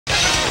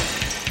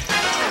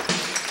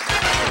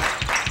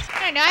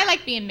don't know. I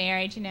like being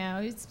married, you know.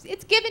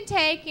 It's give and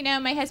take, you know.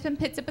 My husband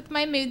puts up with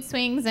my mood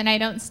swings, and I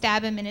don't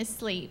stab him in his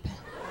sleep.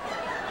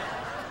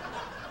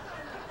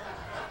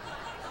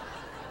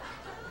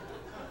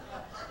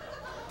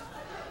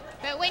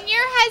 But when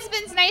your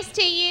husband's nice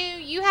to you,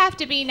 you have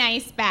to be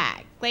nice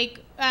back. Like,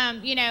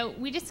 you know,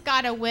 we just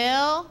got a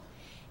will,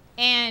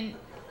 and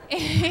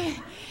he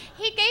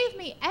gave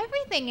me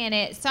everything in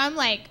it. So I'm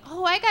like,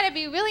 oh, I got to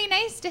be really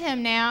nice to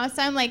him now.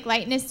 So I'm like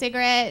lighting his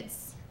cigarettes.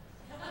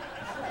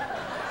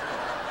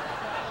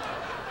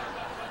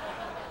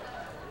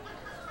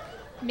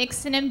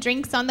 Mixing him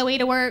drinks on the way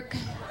to work.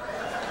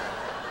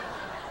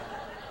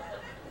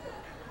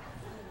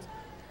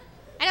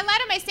 And a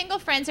lot of my single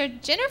friends are,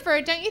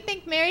 Jennifer, don't you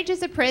think marriage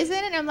is a prison?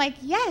 And I'm like,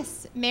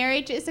 yes,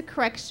 marriage is a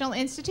correctional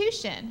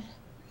institution.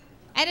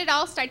 And it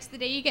all starts the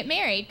day you get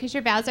married, because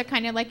your vows are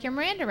kind of like your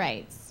Miranda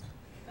rights.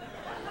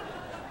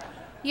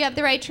 You have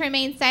the right to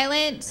remain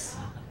silent.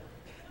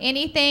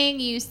 Anything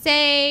you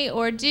say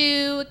or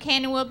do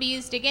can and will be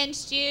used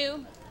against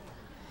you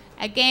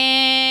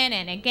again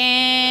and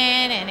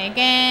again and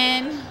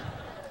again.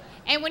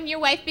 And when your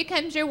wife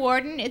becomes your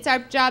warden, it's our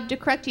job to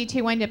correct you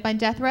to wind up on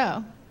death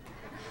row.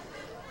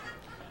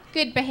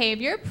 Good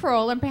behavior,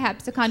 parole, and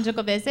perhaps a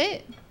conjugal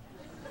visit.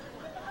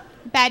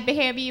 Bad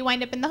behavior, you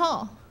wind up in the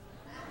hole.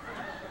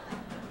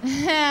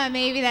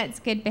 Maybe that's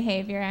good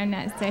behavior, I'm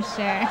not so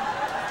sure.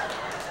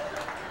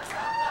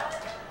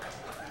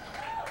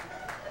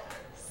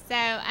 So,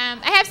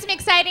 I have some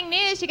exciting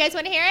news. You guys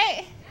want to hear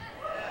it?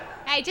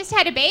 I just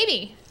had a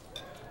baby.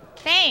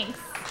 Thanks.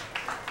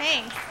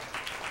 Thanks.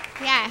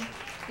 Yeah,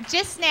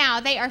 just now,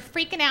 they are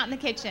freaking out in the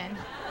kitchen.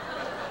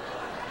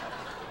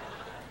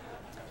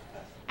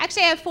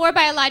 Actually, I have 4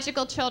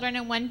 biological children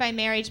and 1 by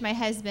marriage, my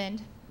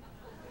husband.